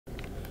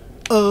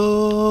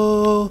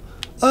Oh,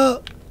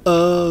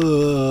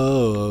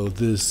 oh,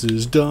 this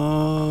is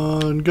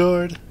Dawn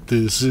Guard.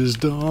 This is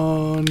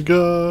Dawn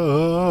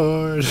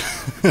Guard.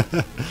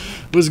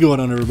 What's going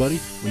on, everybody?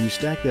 When you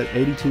stack that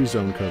 82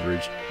 zone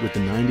coverage with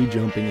the 90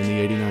 jumping and the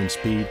 89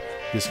 speed,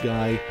 this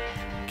guy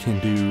can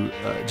do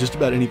just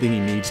about anything he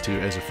needs to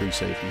as a free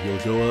safety. He'll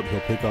go up, he'll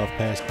pick off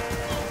pass.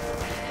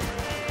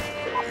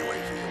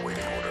 UAV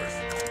awaiting orders.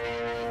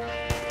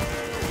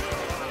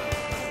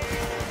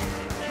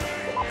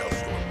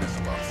 Hellstorm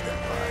missile on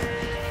standby.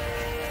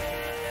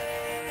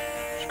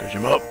 Scratch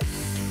him up.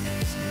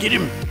 Get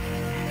him.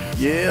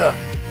 Yeah.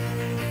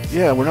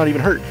 Yeah, we're not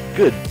even hurt.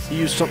 Good. He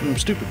used something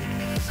stupid.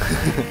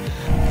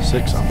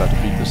 6, I'm about to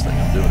beat this thing.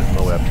 I'm doing it.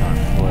 Moab time.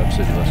 Moab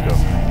City, let's go.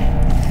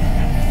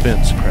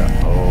 Fence, crap.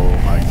 Oh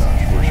my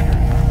gosh, we're screwed.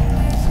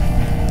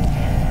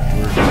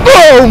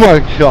 Oh my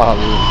god!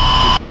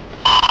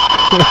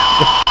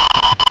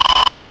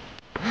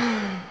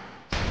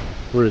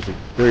 Where is he?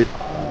 There he...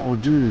 Oh,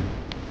 dude.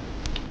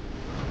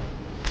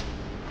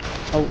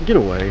 Oh, get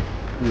away,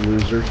 you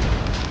loser.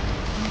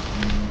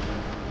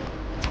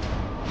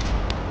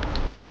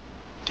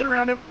 Get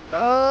around him.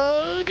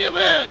 Get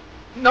back.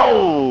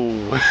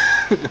 No.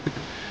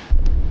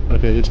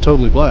 Okay, it's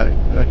totally black.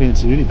 I can't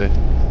see anything.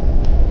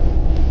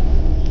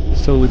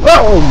 It's totally black.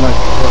 Oh my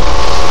god.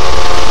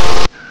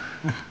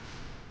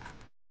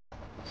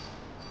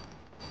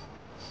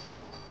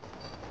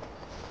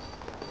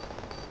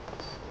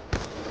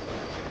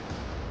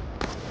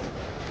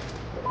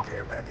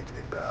 Care package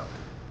inbound.